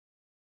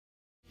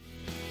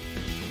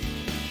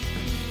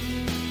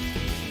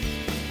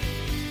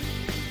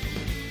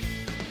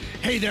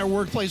Hey there,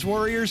 workplace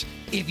warriors.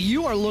 If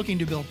you are looking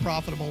to build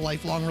profitable,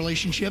 lifelong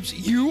relationships,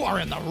 you are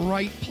in the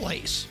right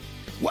place.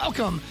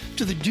 Welcome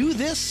to the Do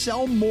This,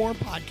 Sell More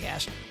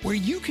podcast, where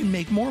you can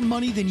make more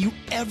money than you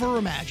ever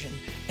imagined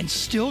and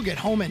still get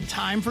home in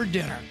time for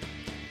dinner.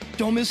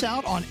 Don't miss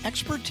out on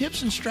expert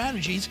tips and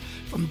strategies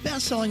from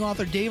best-selling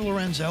author Dave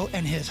Lorenzo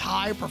and his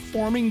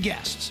high-performing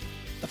guests.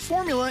 The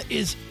formula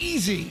is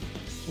easy.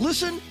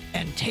 Listen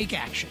and take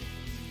action.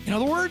 In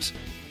other words,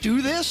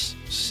 do this,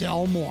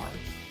 sell more.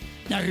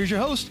 Now here's your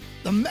host,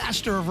 the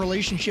master of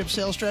relationship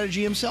sales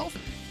strategy himself,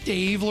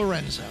 Dave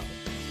Lorenzo.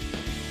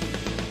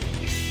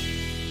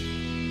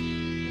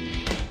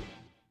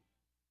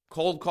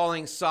 Cold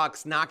calling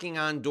sucks. Knocking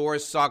on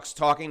doors sucks.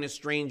 Talking to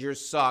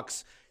strangers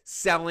sucks.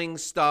 Selling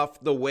stuff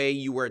the way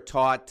you were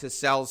taught to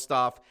sell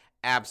stuff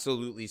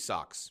absolutely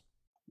sucks.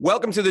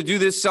 Welcome to the Do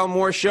This, Sell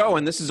More show,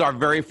 and this is our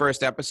very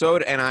first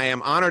episode, and I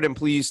am honored and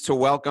pleased to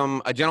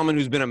welcome a gentleman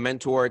who's been a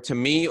mentor to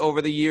me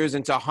over the years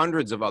and to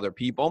hundreds of other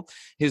people.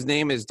 His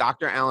name is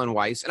Dr. Alan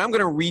Weiss, and I'm going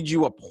to read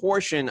you a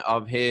portion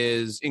of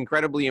his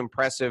incredibly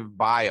impressive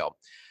bio.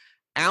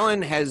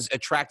 Alan has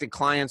attracted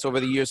clients over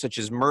the years such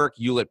as Merck,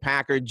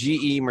 Hewlett-Packard,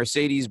 GE,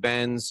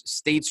 Mercedes-Benz,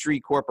 State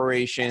Street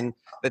Corporation,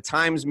 the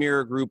Times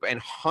Mirror Group, and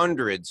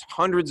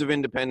hundreds of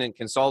independent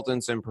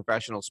consultants and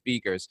professional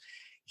speakers.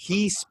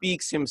 He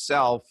speaks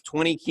himself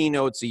 20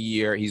 keynotes a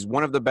year. He's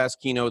one of the best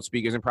keynote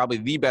speakers and probably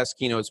the best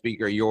keynote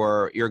speaker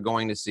you're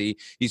going to see.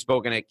 He's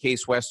spoken at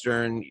Case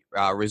Western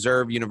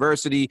Reserve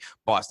University,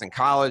 Boston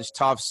College,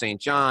 Tufts, St.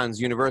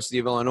 John's, University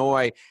of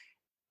Illinois.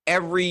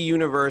 Every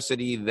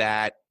university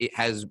that it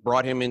has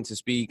brought him in to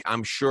speak,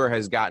 I'm sure,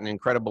 has gotten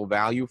incredible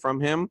value from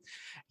him.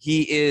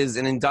 He is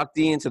an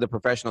inductee into the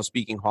Professional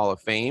Speaking Hall of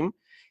Fame.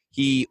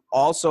 He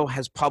also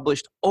has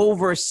published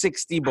over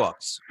 60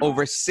 books,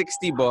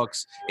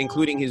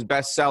 including his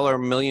bestseller,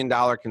 $1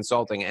 Million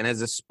Consulting. And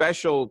as a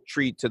special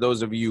treat to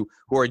those of you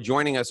who are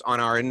joining us on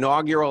our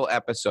inaugural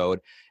episode,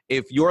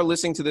 if you're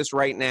listening to this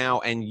right now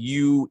and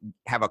you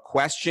have a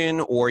question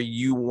or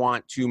you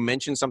want to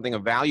mention something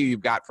of value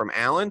you've got from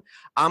Alan,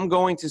 I'm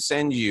going to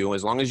send you,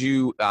 as long as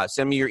you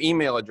send me your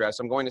email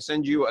address, I'm going to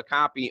send you a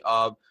copy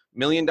of $1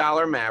 Million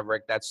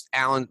Maverick. That's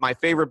Alan, my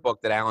favorite book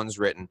that Alan's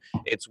written.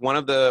 It's one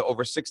of the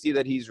over 60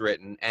 that he's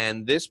written.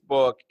 And this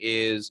book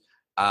is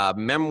a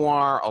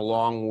memoir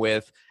along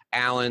with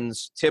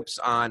Alan's tips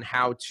on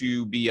how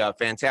to be a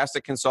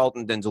fantastic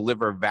consultant and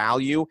deliver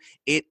value.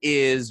 It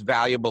is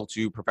valuable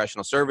to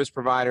professional service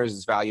providers.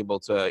 It's valuable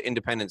to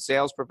independent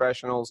sales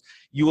professionals.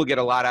 You will get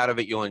a lot out of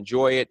it. You'll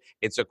enjoy it.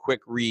 It's a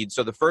quick read.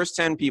 So the first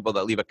 10 people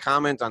that leave a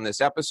comment on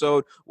this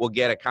episode will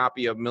get a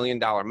copy of $1 Million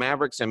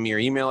Maverick. Send me your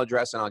email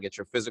address and I'll get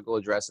your physical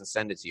address and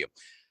send it to you.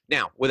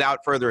 Now, without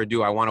further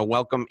ado, I want to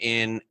welcome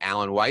in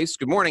Alan Weiss.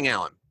 Good morning,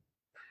 Alan.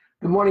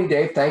 Good morning,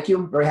 Dave. Thank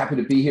you. Very happy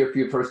to be here for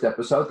your first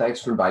episode.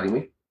 Thanks for inviting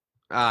me.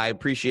 I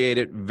appreciate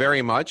it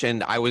very much.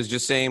 And I was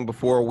just saying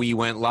before we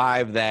went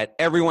live that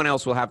everyone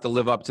else will have to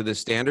live up to this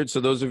standard. So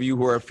those of you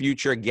who are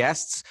future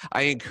guests,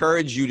 I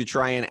encourage you to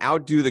try and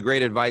outdo the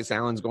great advice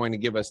Alan's going to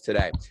give us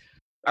today.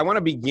 I want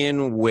to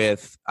begin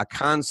with a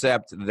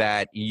concept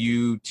that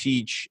you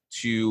teach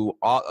to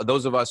all,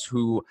 those of us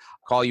who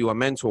call you a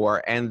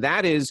mentor, and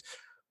that is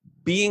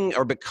being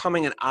or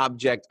becoming an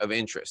object of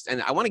interest.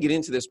 And I want to get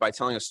into this by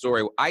telling a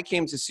story. I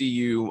came to see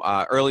you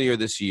earlier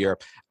this year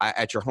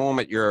at your home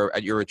at your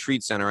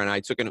retreat center, and I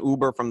took an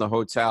Uber from the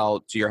hotel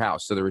to your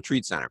house, to the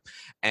retreat center.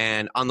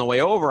 And on the way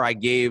over, I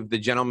gave the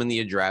gentleman the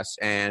address,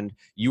 and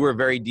you were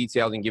very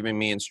detailed in giving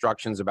me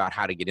instructions about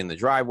how to get in the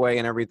driveway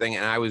and everything.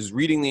 And I was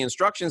reading the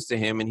instructions to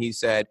him, and he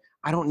said,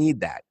 "I don't need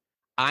that.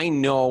 I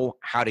know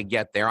how to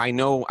get there. I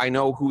know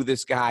who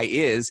this guy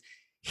is.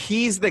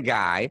 He's the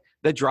guy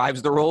that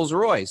drives the Rolls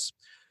Royce."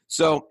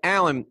 So,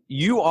 Alan,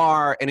 you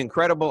are an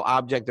incredible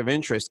object of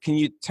interest. Can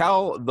you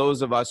tell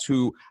those of us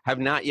who have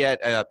not yet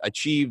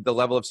achieved the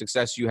level of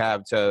success you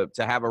have to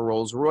have a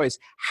Rolls Royce,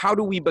 how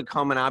do we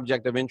become an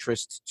object of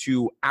interest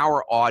to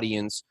our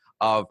audience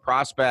of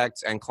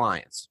prospects and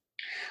clients?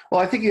 Well,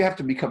 I think you have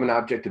to become an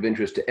object of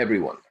interest to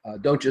everyone.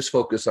 Don't just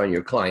focus on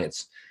your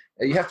clients.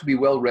 You have to be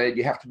well-read.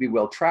 You have to be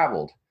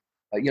well-traveled.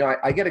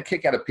 I get a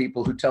kick out of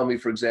people who tell me,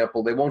 for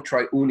example, they won't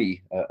try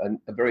uni,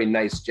 a very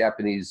nice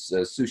Japanese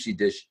sushi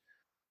dish.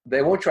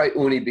 They won't try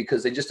uni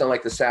because they just don't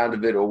like the sound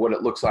of it or what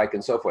it looks like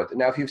and so forth.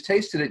 Now, if you've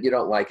tasted it, you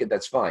don't like it,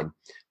 that's fine.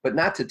 But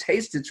not to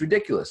taste it's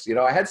ridiculous.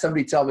 I had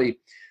somebody tell me,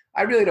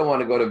 I really don't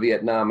want to go to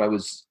Vietnam. I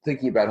was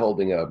thinking about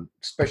holding a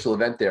special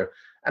event there,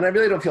 and I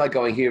really don't feel like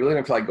going here, really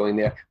don't feel like going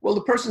there. Well,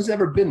 the person's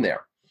never been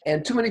there.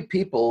 And too many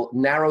people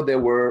narrow their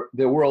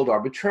world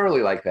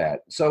arbitrarily like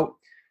that. So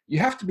you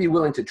have to be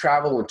willing to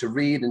travel and to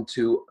read and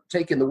to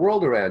take in the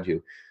world around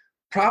you.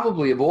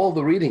 Probably of all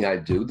the reading I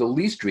do, the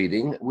least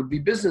reading would be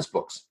business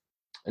books.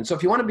 And so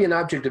if you want to be an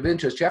object of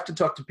interest, you have to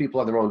talk to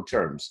people on their own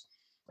terms.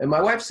 And my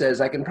wife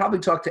says, I can probably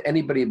talk to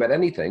anybody about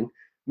anything,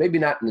 maybe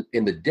not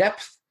in the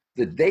depth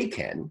that they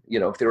can,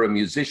 if they're a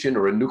musician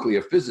or a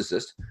nuclear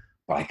physicist,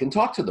 but I can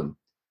talk to them.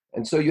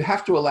 And so you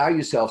have to allow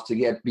yourself to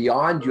get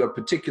beyond your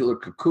particular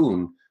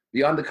cocoon,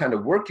 beyond the kind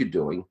of work you're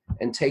doing,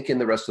 and take in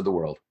the rest of the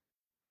world.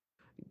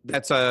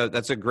 That's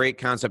a great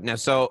concept. Now,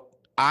 so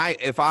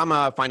if I'm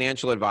a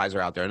financial advisor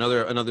out there,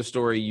 another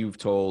story you've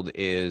told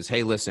is,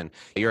 hey, listen,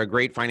 you're a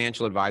great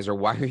financial advisor.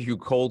 Why are you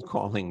cold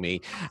calling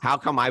me? How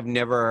come I've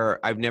never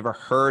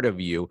heard of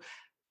you?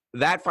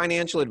 That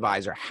financial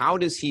advisor, how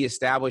does he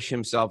establish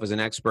himself as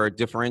an expert,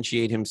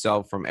 differentiate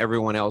himself from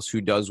everyone else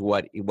who does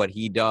what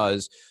he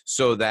does,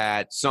 so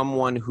that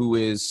someone who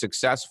is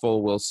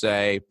successful will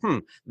say,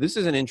 this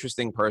is an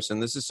interesting person.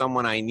 This is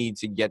someone I need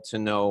to get to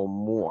know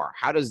more.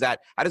 How does that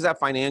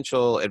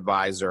financial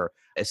advisor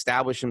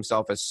establish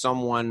himself as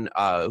someone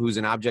who's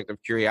an object of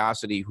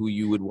curiosity who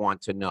you would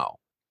want to know?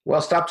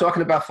 Well, stop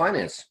talking about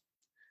finance.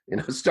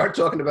 Start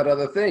talking about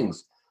other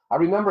things. I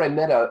remember I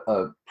met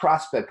a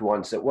prospect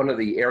once at one of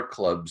the air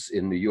clubs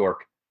in New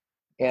York.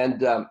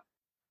 And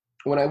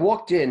when I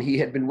walked in, he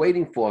had been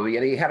waiting for me,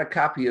 and he had a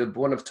copy of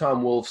one of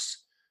Tom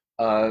Wolfe's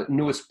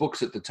newest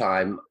books at the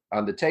time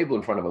on the table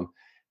in front of him.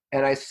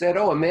 And I said,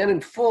 "Oh, A Man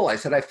in Full." I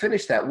said, "I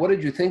finished that. What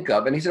did you think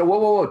of?" And he said,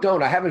 whoa,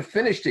 don't. I haven't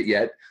finished it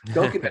yet.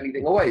 Don't give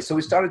anything away. So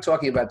we started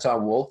talking about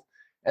Tom Wolfe,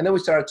 and then we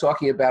started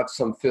talking about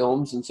some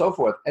films and so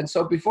forth. And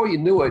so before you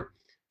knew it,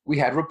 we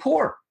had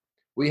rapport.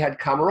 We had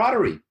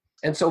camaraderie.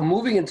 And so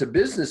moving into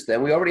business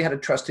then, we already had a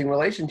trusting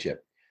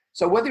relationship.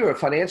 So whether you're a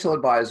financial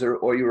advisor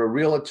or you're a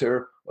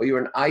realtor or you're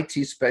an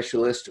IT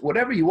specialist,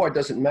 whatever you are,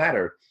 doesn't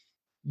matter.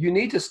 You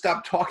need to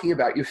stop talking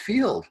about your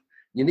field.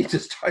 You need to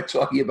start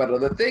talking about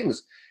other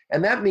things.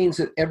 And that means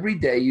that every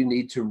day you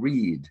need to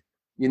read.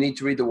 You need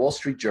to read the Wall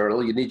Street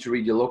Journal. You need to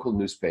read your local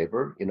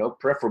newspaper,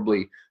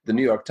 preferably the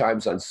New York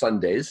Times on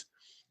Sundays.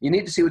 You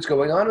need to see what's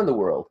going on in the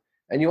world.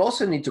 And you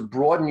also need to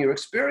broaden your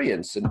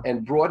experience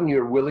and broaden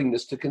your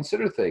willingness to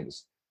consider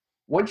things.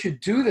 Once you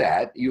do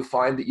that, you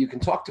find that you can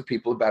talk to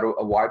people about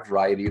a wide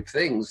variety of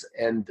things,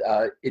 and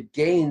it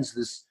gains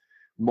this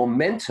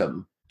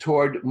momentum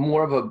toward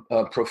more of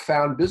a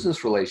profound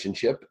business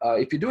relationship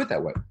if you do it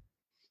that way.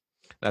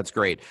 That's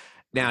great.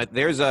 Now,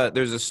 there's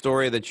a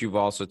story that you've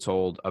also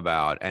told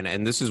about,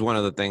 and this is one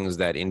of the things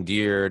that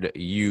endeared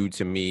you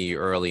to me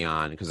early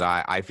on, because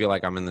I feel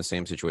like I'm in the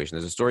same situation.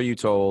 There's a story you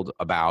told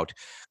about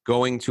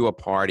going to a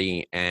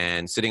party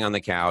and sitting on the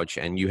couch,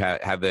 and you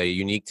have a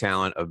unique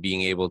talent of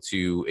being able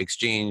to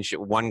exchange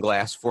one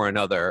glass for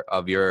another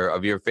of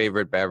your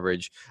favorite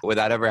beverage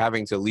without ever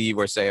having to leave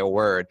or say a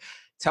word.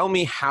 Tell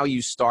me how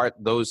you start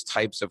those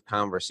types of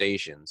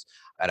conversations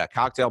at a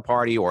cocktail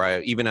party or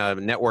even a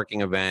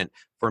networking event.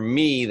 For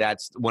me,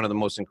 that's one of the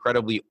most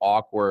incredibly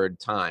awkward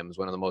times,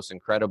 one of the most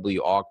incredibly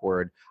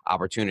awkward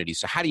opportunities.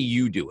 So how do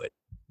you do it?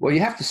 Well, you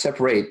have to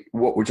separate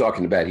what we're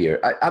talking about here.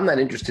 I'm not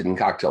interested in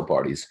cocktail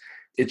parties.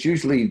 It's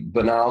usually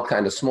banal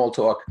kind of small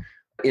talk.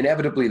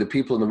 Inevitably, the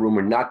people in the room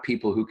are not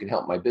people who can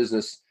help my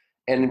business.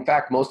 And in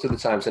fact, most of the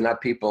times they're not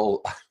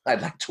people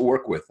I'd like to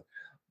work with.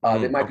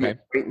 They might be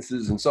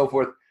acquaintances and so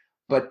forth.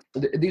 But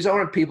these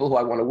aren't people who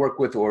I want to work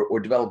with or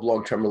develop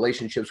long-term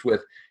relationships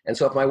with. And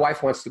so if my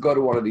wife wants to go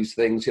to one of these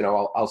things,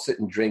 I'll sit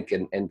and drink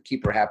and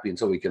keep her happy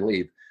until we can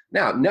leave.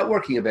 Now,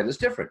 networking event is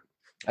different.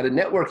 At a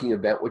networking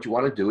event, what you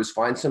want to do is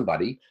find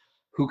somebody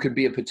who could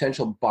be a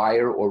potential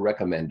buyer or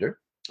recommender.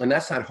 And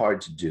that's not hard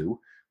to do.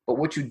 But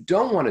what you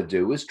don't want to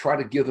do is try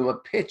to give them a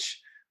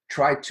pitch,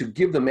 try to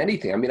give them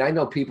anything. I mean, I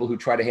know people who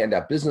try to hand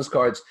out business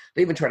cards.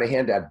 They even try to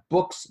hand out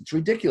books. It's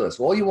ridiculous.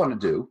 All you want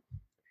to do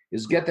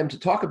is get them to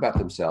talk about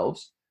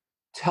themselves,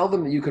 tell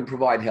them that you can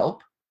provide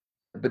help,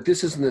 but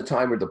this isn't the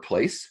time or the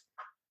place.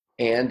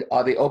 And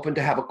are they open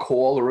to have a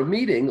call or a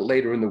meeting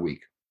later in the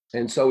week?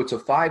 And so it's a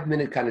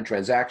 5-minute kind of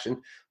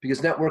transaction,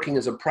 because networking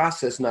is a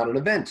process, not an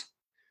event.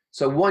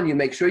 So 1, you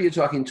make sure you're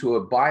talking to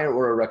a buyer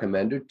or a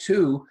recommender.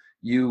 2,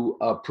 you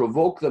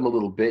provoke them a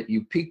little bit.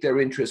 You pique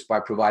their interest by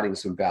providing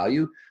some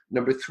value.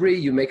 Number 3,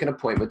 you make an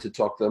appointment to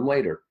talk to them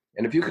later.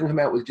 And if you can come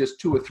out with just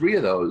 2 or 3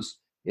 of those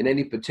in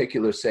any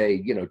particular,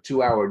 say,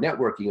 2-hour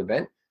networking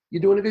event,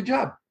 you're doing a good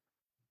job.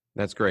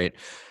 That's great.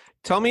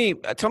 Tell me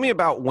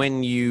about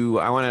when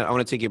I want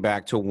to take you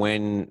back to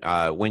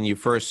when you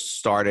first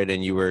started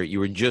and you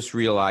were just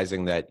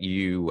realizing that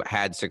you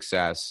had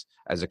success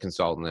as a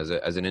consultant,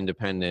 as an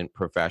independent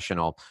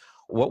professional.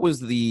 What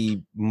was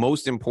the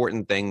most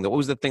important thing? What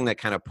was the thing that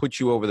kind of put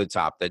you over the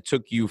top, that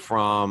took you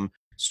from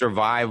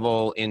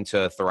survival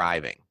into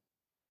thriving?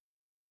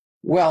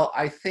 Well,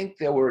 I think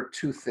there were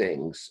 2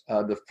 things.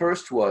 The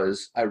first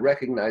was I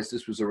recognized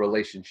this was a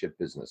relationship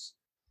business.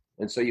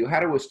 And so you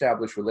had to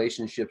establish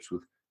relationships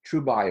with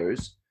true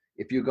buyers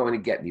if you're going to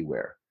get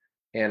anywhere.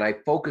 And I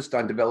focused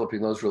on developing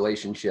those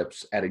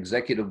relationships at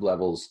executive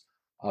levels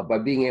by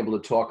being able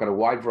to talk on a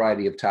wide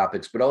variety of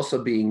topics, but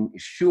also being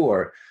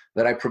sure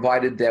that I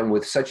provided them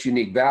with such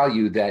unique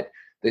value that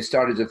they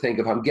started to think,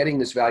 if I'm getting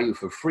this value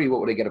for free, what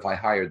would I get if I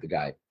hired the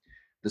guy?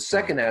 The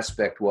second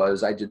aspect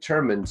was I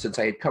determined, since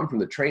I had come from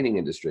the training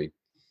industry,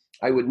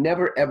 I would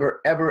never, ever,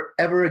 ever,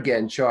 ever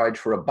again charge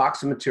for a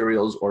box of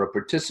materials or a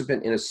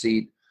participant in a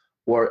seat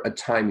or a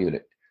time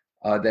unit.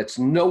 That's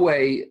no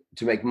way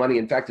to make money.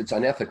 In fact, it's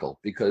unethical,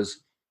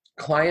 because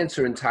clients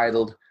are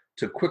entitled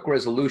to quick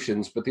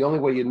resolutions, but the only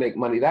way you make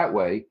money that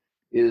way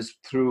is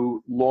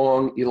through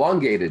long,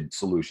 elongated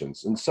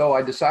solutions. And so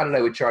I decided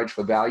I would charge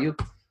for value.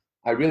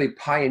 I really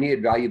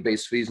pioneered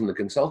value-based fees in the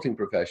consulting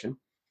profession.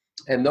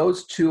 And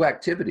those two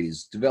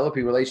activities,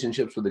 developing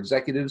relationships with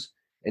executives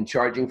and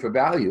charging for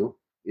value,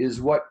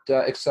 is what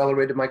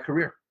accelerated my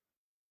career.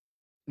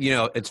 You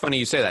know, it's funny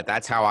you say that.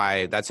 That's how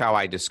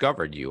I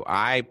discovered you.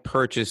 I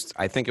purchased,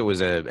 I think it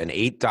was an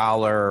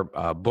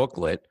 $8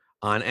 booklet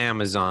on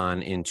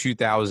Amazon in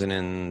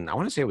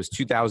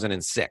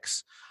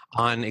 2006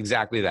 on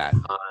exactly that,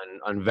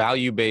 on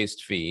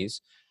value-based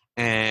fees.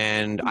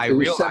 And I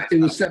realized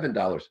it was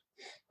 $7.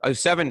 Oh,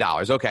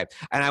 $7. Okay.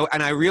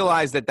 And I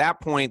realized at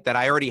that point that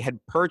I already had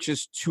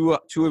purchased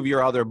two of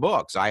your other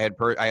books. I had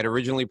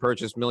originally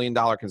purchased $1 Million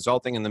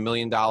Consulting and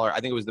I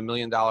think it was the $1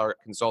 Million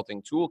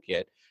Consulting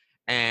Toolkit.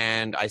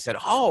 And I said,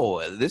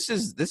 oh, this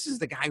is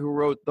the guy who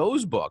wrote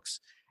those books.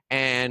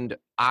 And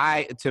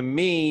to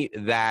me,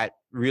 that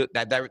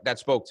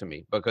spoke to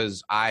me,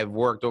 because I've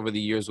worked over the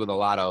years with a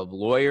lot of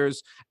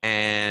lawyers,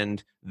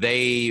 and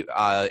they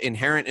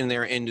inherent in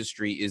their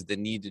industry is the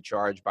need to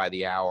charge by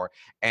the hour.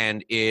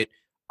 And it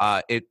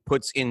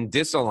puts in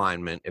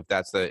disalignment, if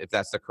that's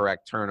the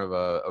correct turn of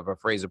a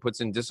phrase, it puts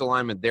in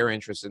disalignment their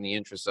interests and the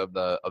interests of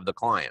the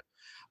client.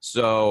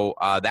 So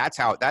that's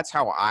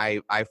how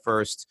I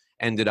first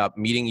ended up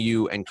meeting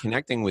you and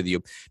connecting with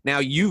you. Now,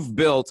 you've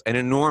built an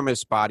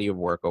enormous body of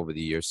work over the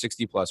years,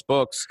 60 plus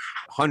books,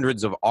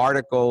 hundreds of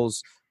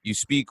articles. You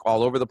speak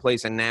all over the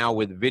place, and now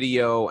with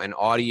video and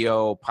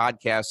audio,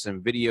 podcasts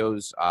and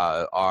videos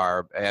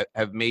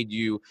have made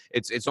you.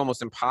 It's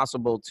almost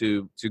impossible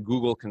to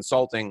Google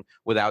consulting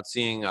without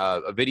seeing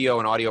a video,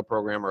 an audio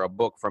program, or a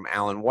book from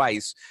Alan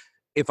Weiss.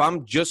 If I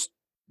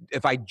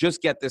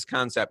just get this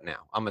concept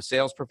now, I'm a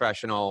sales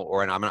professional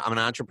or I'm an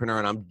entrepreneur,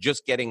 and I'm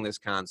just getting this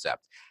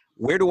concept.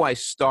 Where do I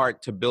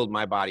start to build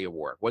my body of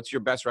work? What's your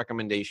best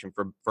recommendation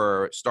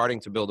for starting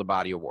to build a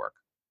body of work?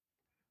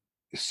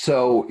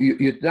 So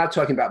you're not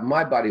talking about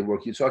my body of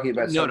work. You're talking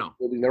about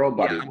building their own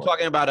body of work. I'm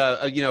talking about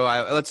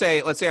let's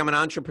say I'm an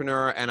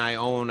entrepreneur and I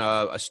own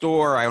a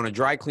store, I own a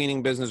dry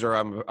cleaning business, or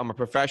I'm a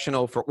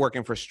professional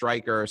working for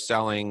Stryker,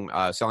 selling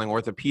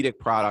orthopedic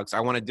products.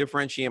 I want to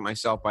differentiate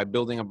myself by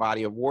building a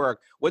body of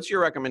work. What's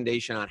your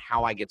recommendation on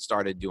how I get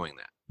started doing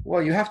that?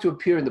 Well, you have to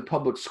appear in the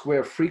public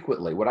square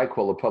frequently, what I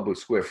call a public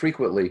square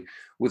frequently,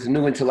 with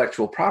new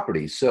intellectual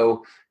property.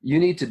 So you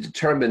need to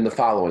determine the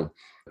following,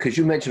 because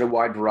you mentioned a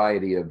wide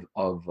variety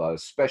of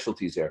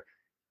specialties there.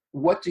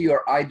 What do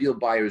your ideal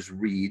buyers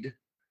read?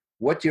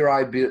 What do your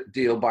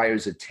ideal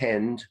buyers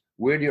attend?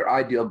 Where do your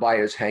ideal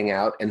buyers hang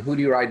out? And who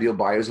do your ideal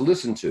buyers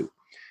listen to?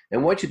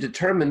 And once you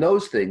determine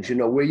those things, you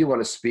know where you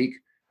want to speak,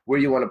 where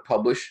you want to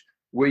publish,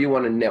 where you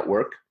want to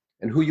network,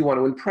 and who you want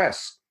to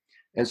impress.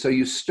 And so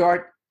you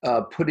start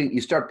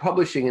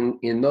publishing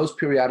in those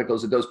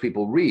periodicals that those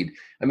people read.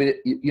 I mean,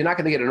 you're not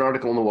going to get an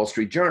article in the Wall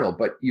Street Journal,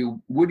 but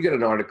you would get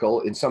an article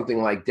in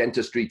something like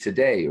Dentistry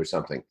Today or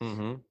something.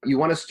 Mm-hmm. You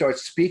want to start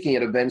speaking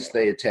at events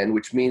they attend,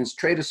 which means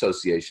trade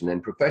association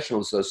and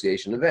professional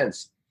association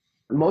events.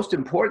 Most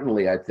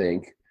importantly, I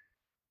think,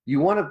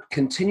 you want to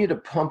continue to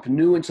pump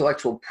new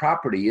intellectual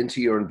property into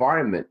your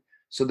environment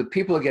so that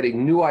people are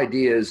getting new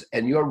ideas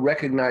and you're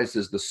recognized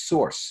as the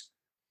source.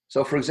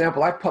 So, for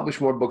example, I've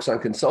published more books on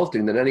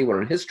consulting than anyone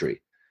in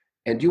history.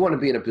 And you want to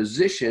be in a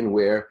position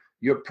where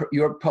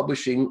you're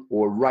publishing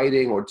or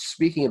writing or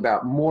speaking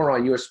about more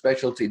on your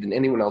specialty than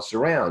anyone else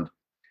around.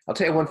 I'll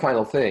tell you one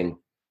final thing.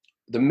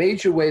 The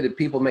major way that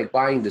people make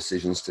buying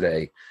decisions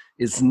today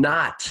is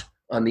not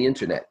on the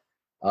internet.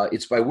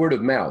 It's by word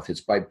of mouth.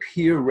 It's by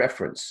peer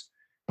reference.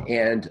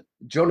 And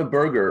Jonah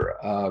Berger,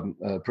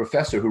 a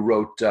professor who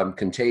wrote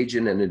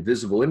Contagion and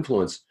Invisible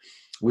Influence,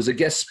 was a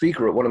guest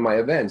speaker at one of my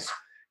events.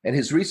 And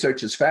his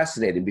research is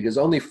fascinating because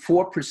only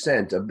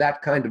 4% of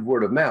that kind of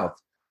word of mouth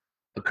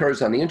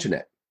occurs on the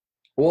internet.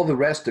 All the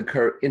rest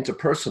occur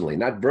interpersonally,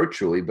 not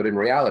virtually, but in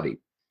reality.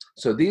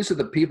 So these are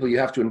the people you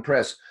have to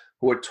impress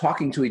who are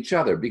talking to each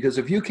other. Because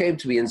if you came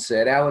to me and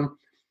said, Alan,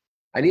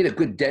 I need a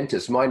good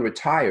dentist, mine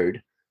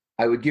retired,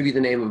 I would give you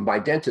the name of my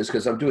dentist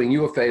because I'm doing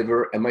you a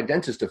favor and my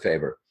dentist a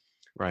favor.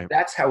 Right.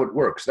 That's how it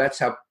works. That's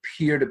how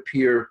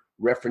peer-to-peer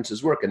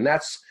references work. And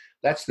that's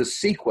the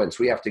sequence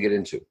we have to get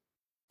into.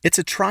 It's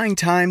a trying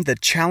time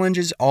that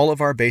challenges all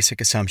of our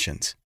basic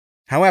assumptions.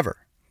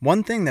 However,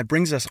 one thing that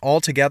brings us all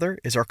together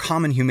is our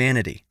common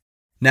humanity.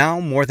 Now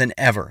more than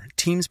ever,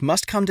 teams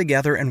must come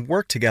together and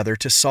work together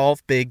to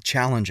solve big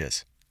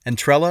challenges. And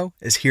Trello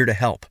is here to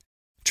help.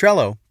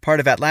 Trello, part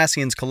of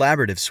Atlassian's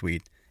collaborative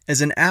suite,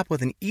 is an app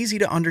with an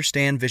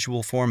easy-to-understand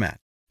visual format.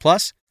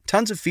 Plus,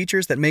 tons of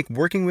features that make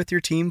working with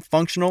your team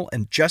functional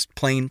and just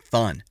plain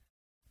fun.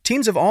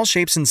 Teams of all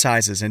shapes and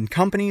sizes and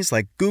companies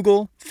like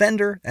Google,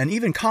 Fender, and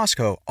even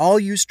Costco all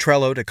use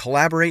Trello to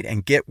collaborate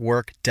and get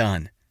work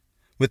done.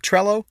 With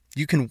Trello,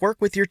 you can work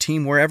with your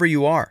team wherever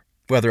you are,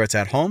 whether it's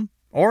at home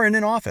or in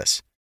an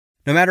office.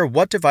 No matter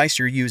what device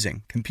you're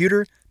using,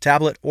 computer,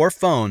 tablet, or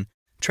phone,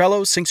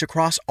 Trello syncs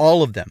across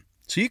all of them,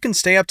 so you can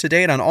stay up to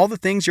date on all the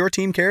things your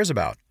team cares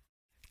about.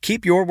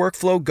 Keep your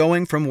workflow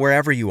going from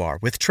wherever you are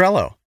with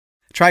Trello.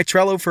 Try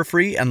Trello for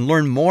free and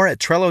learn more at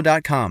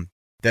Trello.com.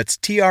 That's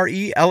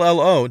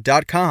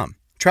Trello.com.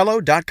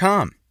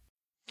 Trello.com.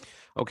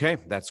 Okay,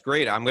 that's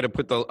great. I'm going to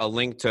put a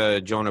link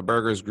to Jonah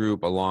Berger's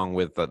group along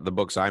with the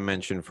books I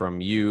mentioned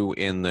from you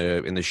in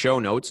the show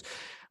notes.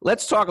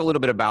 Let's talk a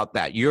little bit about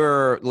that.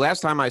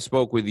 Last time I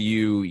spoke with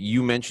you,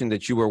 you mentioned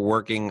that you were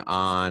working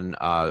on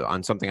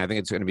something. I think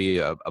it's going to be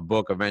a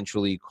book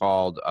eventually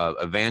called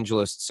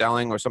Evangelist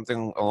Selling or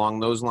something along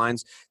those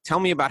lines.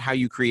 Tell me about how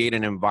you create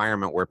an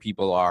environment where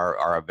people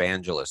are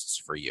evangelists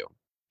for you.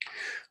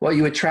 Well,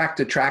 you attract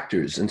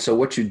attractors. And so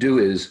what you do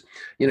is,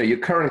 your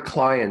current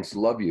clients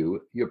love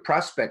you. Your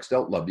prospects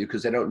don't love you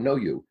because they don't know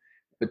you.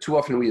 But too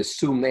often we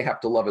assume they have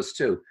to love us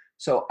too.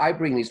 So I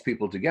bring these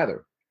people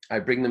together. I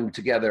bring them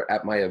together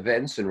at my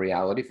events in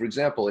reality. For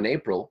example, in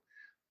April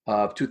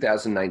of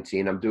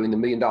 2019, I'm doing the $1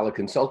 Million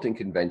Consulting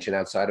Convention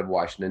outside of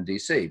Washington,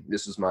 D.C.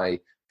 This is my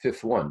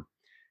 5th one.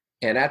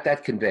 And at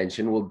that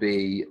convention will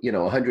be,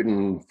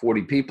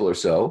 140 people or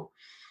so,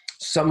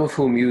 some of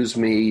whom use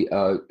me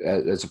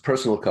as a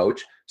personal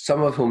coach,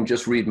 some of whom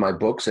just read my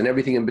books and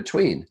everything in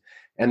between.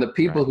 And the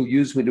people who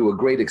use me to a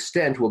great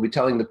extent will be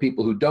telling the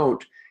people who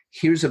don't,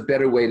 here's a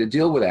better way to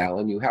deal with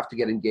Alan. You have to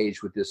get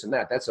engaged with this and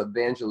that. That's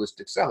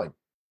evangelistic selling.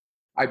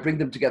 I bring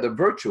them together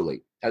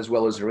virtually as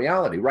well as in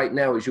reality. Right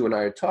now, as you and I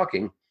are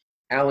talking,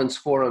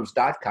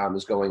 alansforums.com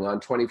is going on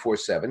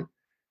 24/7.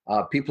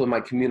 People in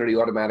my community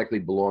automatically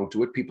belong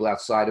to it. People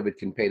outside of it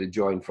can pay to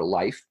join for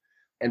life.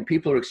 And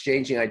people are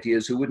exchanging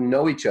ideas who wouldn't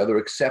know each other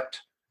except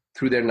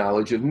through their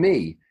knowledge of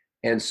me.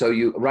 And so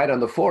you write on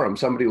the forum,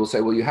 somebody will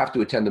say, well, you have to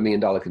attend the $1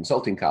 Million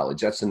Consulting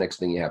College. That's the next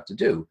thing you have to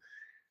do.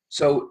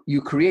 So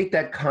you create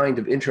that kind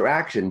of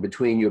interaction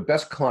between your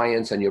best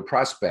clients and your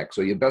prospects,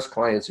 or your best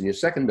clients and your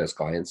second best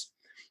clients.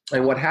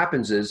 And what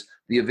happens is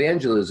the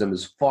evangelism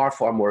is far,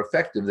 far more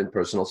effective than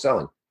personal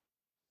selling.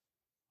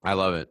 I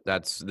love it.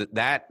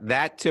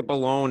 That tip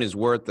alone is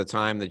worth the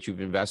time that you've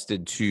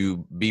invested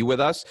to be with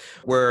us.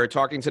 We're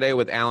talking today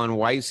with Alan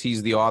Weiss.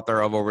 He's the author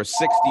of over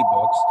 60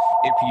 books.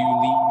 If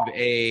you leave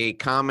a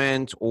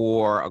comment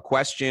or a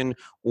question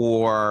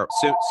or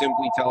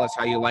simply tell us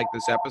how you like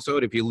this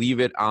episode, if you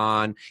leave it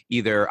on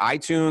either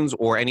iTunes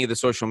or any of the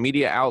social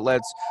media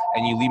outlets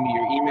and you leave me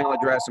your email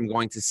address, I'm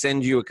going to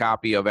send you a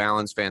copy of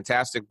Alan's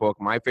fantastic book,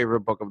 my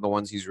favorite book of the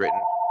ones he's written,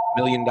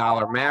 $1 Million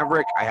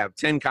Maverick. I have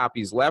 10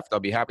 copies left. I'll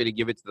be happy to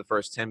give it to the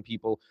first 10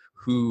 people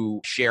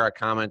who share a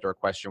comment or a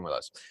question with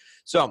us.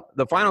 So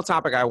the final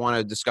topic I want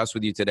to discuss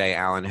with you today,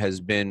 Alan, has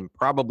been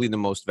probably the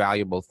most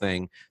valuable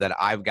thing that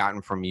I've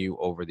gotten from you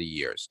over the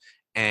years.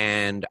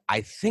 And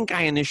I think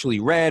I initially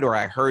read or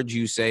I heard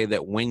you say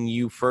that when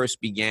you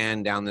first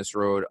began down this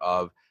road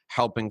of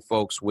helping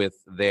folks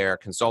with their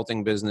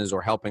consulting business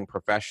or helping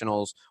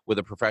professionals with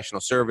a professional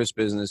service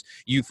business,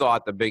 you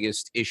thought the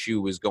biggest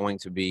issue was going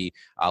to be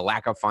a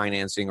lack of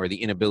financing or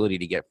the inability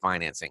to get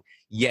financing.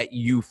 Yet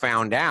you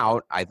found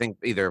out, I think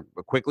either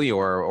quickly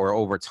or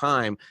over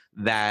time,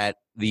 that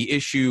the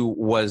issue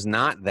was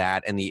not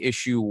that, and the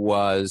issue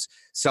was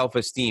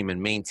self-esteem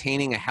and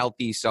maintaining a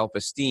healthy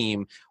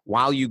self-esteem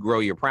while you grow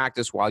your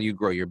practice, while you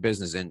grow your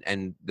business.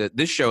 And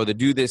this show, the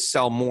Do This,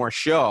 Sell More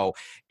show,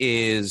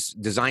 is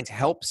designed to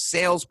help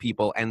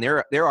salespeople, and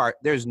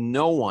there's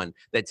no one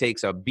that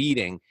takes a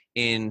beating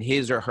in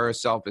his or her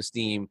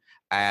self-esteem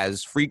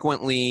as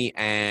frequently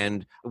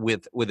and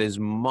with as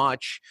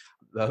much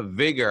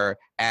vigor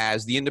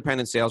as the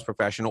independent sales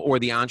professional or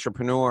the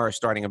entrepreneur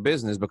starting a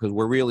business, because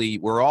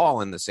we're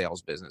all in the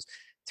sales business.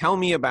 Tell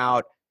me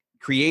about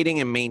creating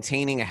and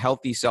maintaining a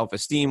healthy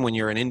self-esteem when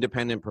you're an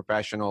independent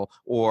professional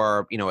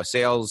or, a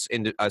sales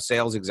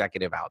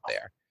executive out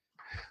there.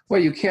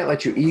 Well, you can't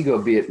let your ego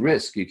be at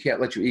risk. You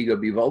can't let your ego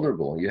be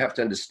vulnerable. You have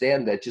to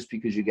understand that just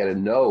because you get a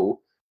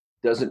no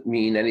doesn't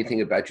mean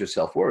anything about your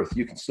self-worth.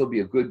 You can still be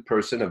a good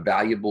person, a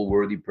valuable,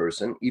 worthy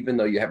person, even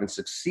though you haven't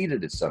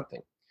succeeded at something.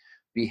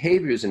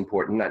 Behavior is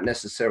important, not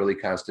necessarily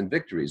constant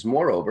victories.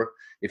 Moreover,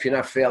 if you're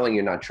not failing,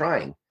 you're not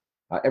trying.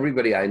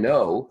 Everybody I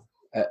know,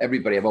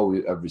 everybody I've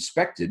always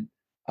respected,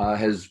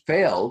 has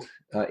failed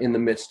in the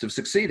midst of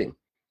succeeding.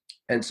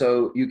 And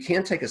so you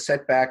can't take a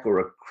setback or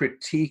a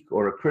critique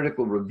or a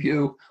critical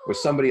review or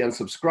somebody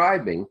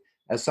unsubscribing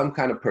as some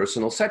kind of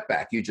personal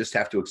setback. You just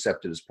have to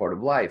accept it as part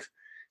of life.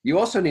 You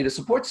also need a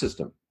support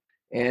system.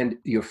 And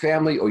your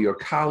family or your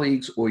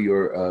colleagues or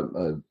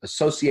your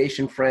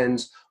association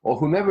friends or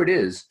whomever it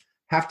is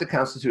have to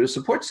constitute a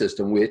support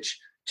system which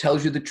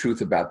tells you the truth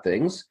about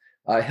things,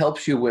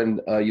 helps you when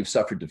you've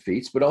suffered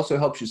defeats, but also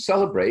helps you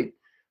celebrate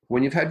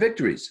when you've had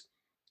victories.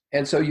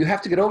 And so you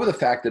have to get over the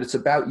fact that it's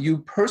about you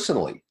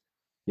personally.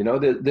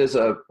 There's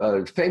a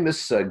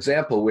famous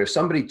example where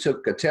somebody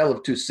took A Tale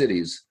of Two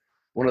Cities,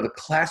 one of the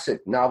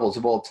classic novels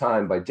of all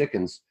time by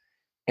Dickens,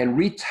 and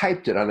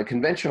retyped it on a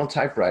conventional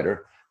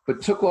typewriter,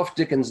 but took off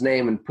Dickens'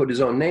 name and put his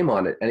own name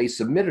on it, and he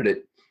submitted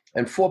it,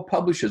 and 4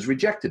 publishers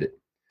rejected it.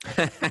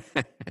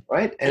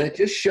 Right? And it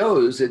just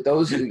shows that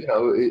those,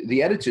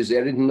 the editors,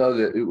 they didn't know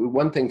that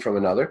one thing from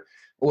another,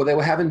 or they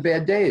were having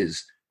bad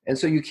days. And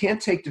so you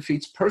can't take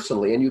defeats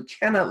personally, and you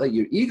cannot let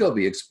your ego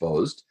be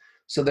exposed.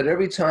 so that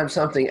every time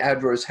something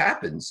adverse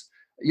happens,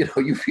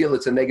 you feel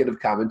it's a negative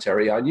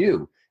commentary on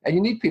you. And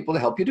you need people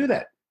to help you do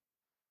that.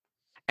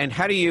 And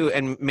how do you,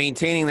 and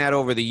maintaining that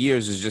over the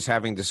years is just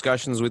having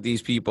discussions with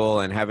these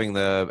people and having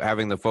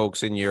the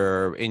folks in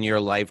your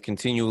life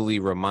continually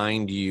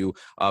remind you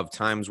of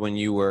times when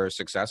you were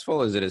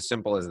successful? Is it as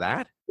simple as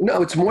that?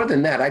 No, it's more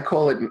than that. I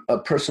call it a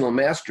personal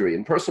mastery.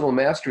 And personal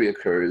mastery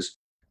occurs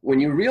when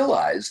you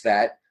realize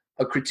that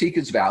a critique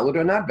is valid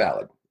or not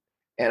valid.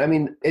 And I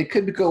mean, it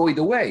could go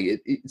either way.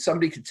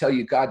 Somebody could tell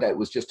you, God, that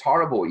was just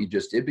horrible what you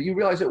just did, but you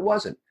realize it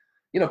wasn't.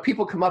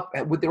 People come up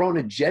with their own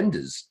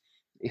agendas.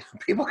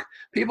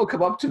 People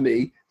come up to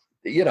me,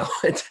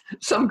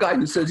 some guy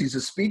who says he's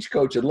a speech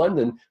coach in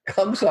London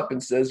comes up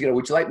and says,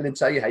 would you like me to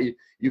tell you how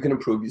you can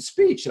improve your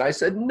speech? And I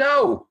said,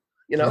 no,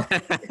 get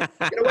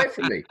away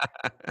from me.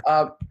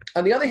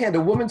 On the other hand,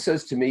 a woman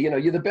says to me,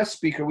 you're the best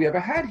speaker we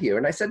ever had here.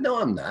 And I said,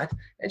 no, I'm not.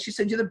 And she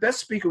said, you're the best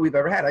speaker we've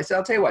ever had. I said,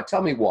 I'll tell you what,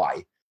 tell me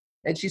why.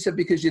 And she said,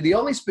 because you're the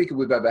only speaker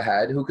we've ever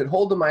had who could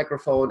hold the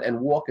microphone and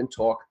walk and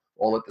talk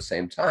all at the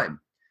same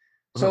time.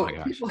 So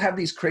people have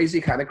these crazy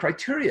kind of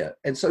criteria.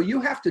 And so you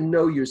have to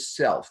know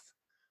yourself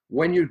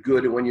when you're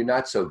good and when you're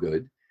not so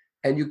good.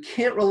 And you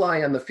can't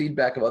rely on the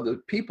feedback of other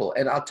people.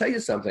 And I'll tell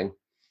you something,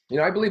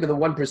 I believe in the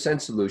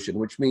 1% solution,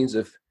 which means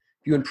if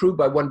you improve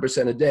by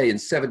 1% a day, in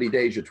 70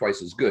 days, you're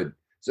twice as good.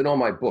 It's in all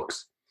my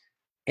books.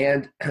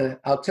 And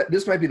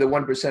this might be the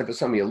 1% for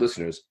some of your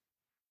listeners.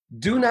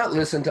 Do not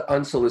listen to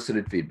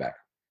unsolicited feedback.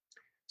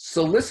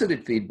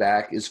 Solicited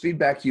feedback is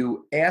feedback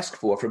you ask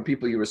for from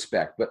people you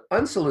respect, but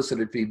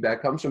unsolicited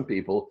feedback comes from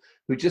people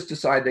who just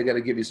decide they're going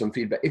to give you some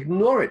feedback.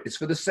 Ignore it. It's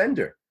for the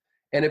sender.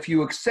 And if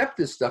you accept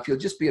this stuff, you'll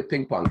just be a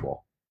ping pong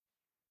ball.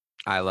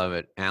 I love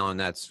it, Alan.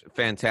 That's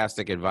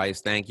fantastic advice.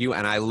 Thank you.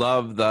 And I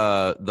love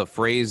the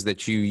phrase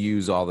that you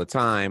use all the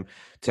time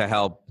to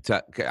help.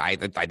 I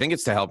think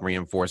it's to help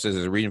reinforce it.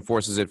 It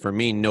reinforces it for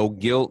me. No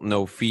guilt,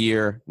 no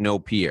fear, no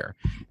peer.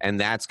 And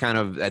that's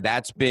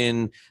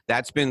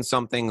been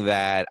something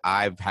that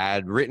I've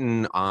had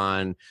written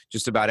on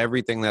just about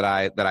everything that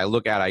I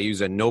look at. I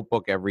use a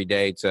notebook every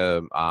day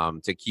to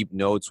keep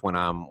notes when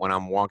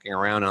I'm walking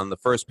around. And on the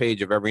first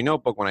page of every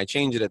notebook, when I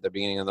change it at the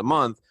beginning of the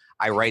month,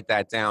 I write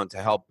that down to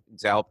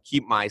help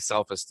keep my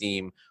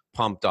self-esteem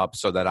pumped up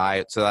so that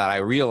I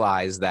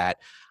realize that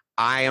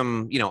I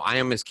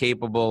am as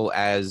capable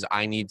as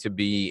I need to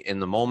be in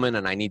the moment,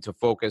 and I need to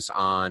focus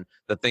on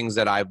the things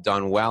that I've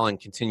done well and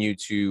continue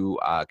to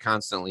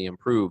constantly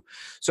improve.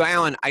 So,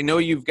 Alan, I know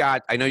you've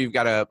got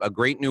a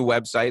great new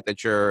website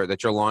that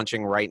you're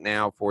launching right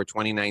now for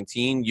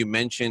 2019. You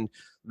mentioned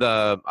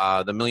the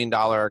 $1 Million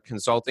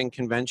Consulting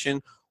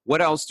Convention. What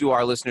else do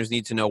our listeners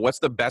need to know? What's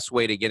the best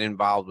way to get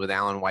involved with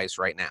Alan Weiss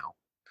right now?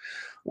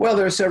 Well,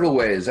 there are several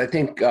ways. I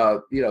think,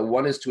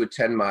 one is to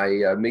attend my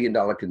 $1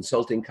 Million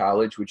Consulting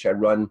College, which I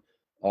run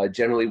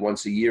generally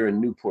once a year in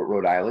Newport,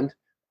 Rhode Island.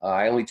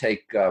 I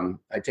take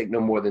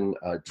no more than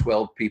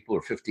 12 people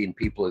or 15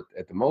 people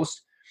at the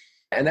most.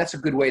 And that's a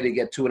good way to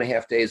get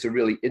 2.5 days of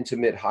really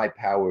intimate,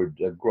 high-powered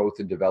growth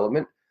and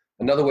development.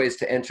 Another way is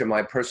to enter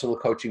my personal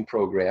coaching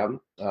program.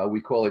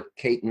 We call it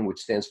CATON, which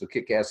stands for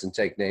Kick Ass and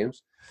Take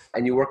Names.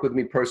 And you work with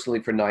me personally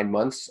for 9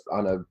 months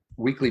on a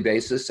weekly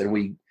basis, and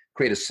we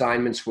create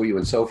assignments for you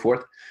and so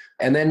forth.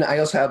 And then I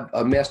also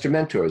have master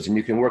mentors, and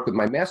you can work with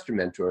my master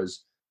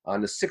mentors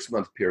on a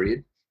 6-month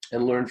period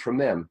and learn from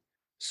them.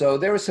 So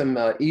there are some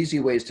easy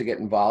ways to get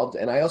involved.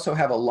 And I also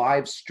have a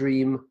live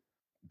stream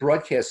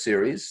broadcast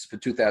series for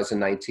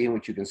 2019,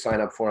 which you can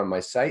sign up for on my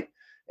site.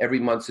 Every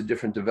month's a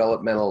different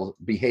developmental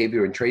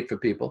behavior and trait for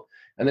people.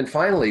 And then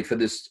finally, for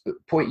this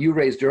point you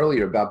raised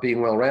earlier about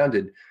being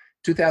well-rounded,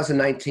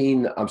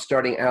 2019, I'm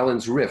starting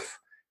Alan's Riff.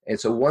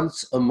 It's a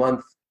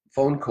once-a-month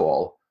phone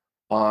call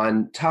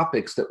on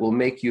topics that will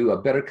make you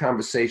a better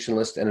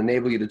conversationalist and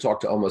enable you to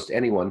talk to almost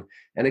anyone.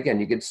 And again,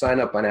 you can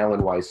sign up on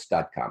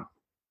alanweiss.com.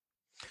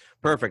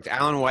 Perfect.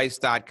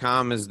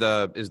 alanweiss.com is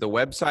the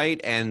website.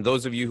 And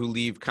those of you who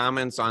leave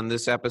comments on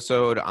this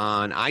episode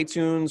on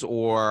iTunes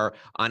or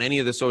on any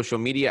of the social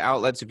media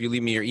outlets, if you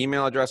leave me your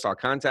email address, I'll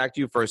contact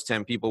you. First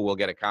 10 people will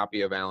get a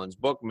copy of Alan's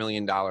book, $1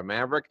 Million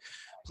Maverick.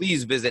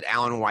 Please visit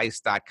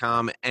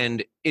alanweiss.com,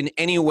 and in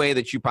any way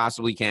that you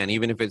possibly can,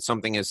 even if it's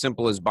something as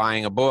simple as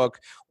buying a book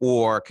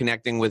or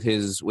connecting with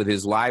his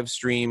live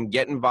stream,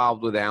 get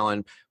involved with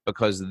Alan,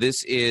 because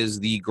this is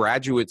the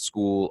graduate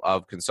school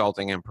of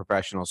consulting and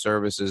professional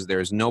services.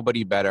 There's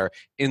nobody better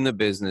in the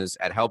business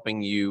at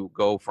helping you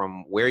go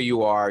from where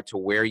you are to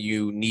where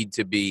you need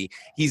to be.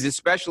 He's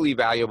especially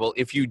valuable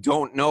if you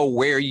don't know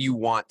where you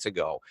want to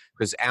go,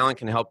 because Alan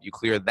can help you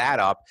clear that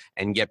up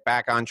and get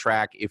back on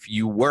track if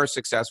you were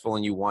successful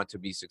and you want to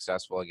be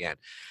successful again.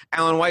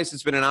 Alan Weiss,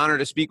 it's been an honor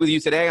to speak with you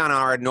today on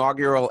our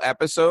inaugural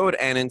episode.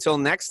 And until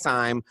next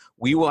time,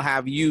 we will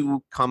have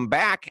you come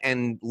back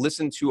and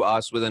listen to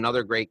us with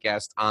another great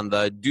guest on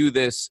the Do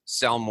This,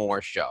 Sell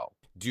More show.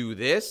 Do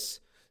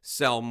this,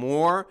 sell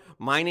more.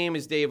 My name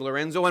is Dave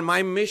Lorenzo, and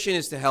my mission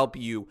is to help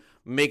you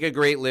make a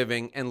great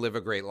living and live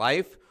a great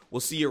life.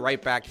 We'll see you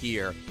right back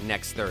here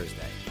next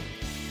Thursday.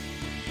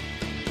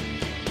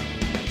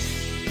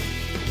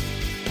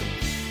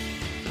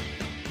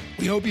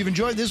 We hope you've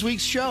enjoyed this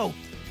week's show.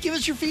 Give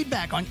us your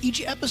feedback on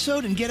each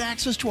episode and get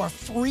access to our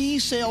free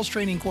sales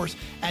training course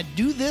at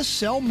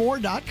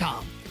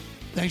DoThisSellMore.com.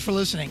 Thanks for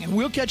listening, and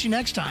we'll catch you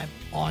next time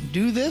on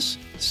Do This,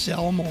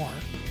 Sell More.